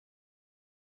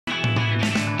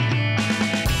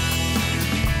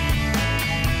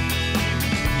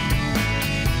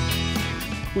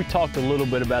We talked a little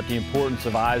bit about the importance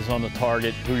of eyes on the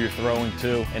target, who you're throwing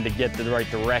to, and to get the right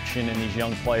direction and these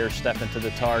young players step into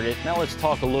the target. Now let's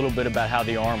talk a little bit about how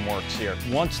the arm works here.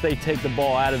 Once they take the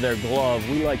ball out of their glove,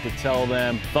 we like to tell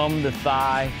them, thumb to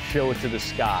thigh, show it to the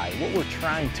sky. What we're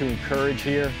trying to encourage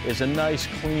here is a nice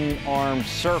clean arm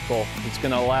circle that's going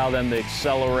to allow them to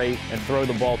accelerate and throw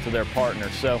the ball to their partner.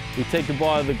 So you take the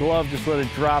ball out of the glove, just let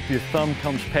it drop, your thumb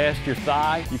comes past your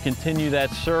thigh, you continue that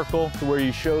circle to where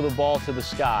you show the ball to the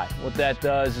sky. What that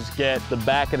does is get the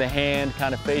back of the hand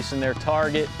kind of facing their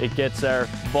target. It gets our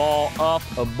ball up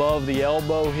above the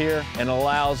elbow here and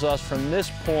allows us from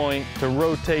this point to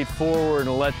rotate forward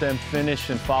and let them finish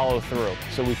and follow through.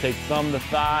 So we take thumb to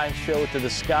thigh, show it to the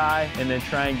sky, and then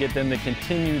try and get them to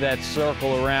continue that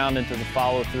circle around into the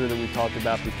follow through that we talked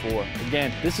about before.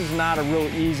 Again, this is not a real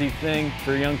easy thing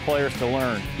for young players to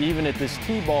learn. Even at this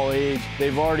T-ball age,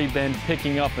 they've already been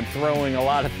picking up and throwing a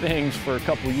lot of things for a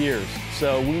couple years.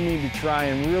 So we need to try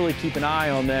and really keep an eye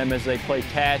on them as they play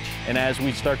catch and as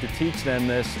we start to teach them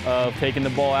this of taking the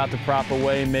ball out the proper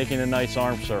way and making a nice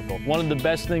arm circle. One of the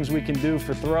best things we can do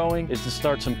for throwing is to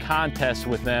start some contests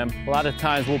with them. A lot of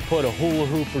times we'll put a hula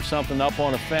hoop or something up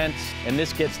on a fence, and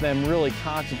this gets them really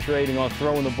concentrating on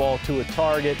throwing the ball to a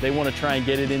target. They want to try and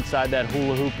get it inside that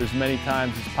hula hoop as many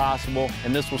times as possible,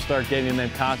 and this will start getting them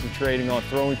concentrating on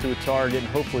throwing to a target and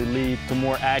hopefully lead to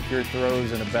more accurate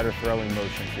throws and a better throwing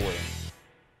motion for them.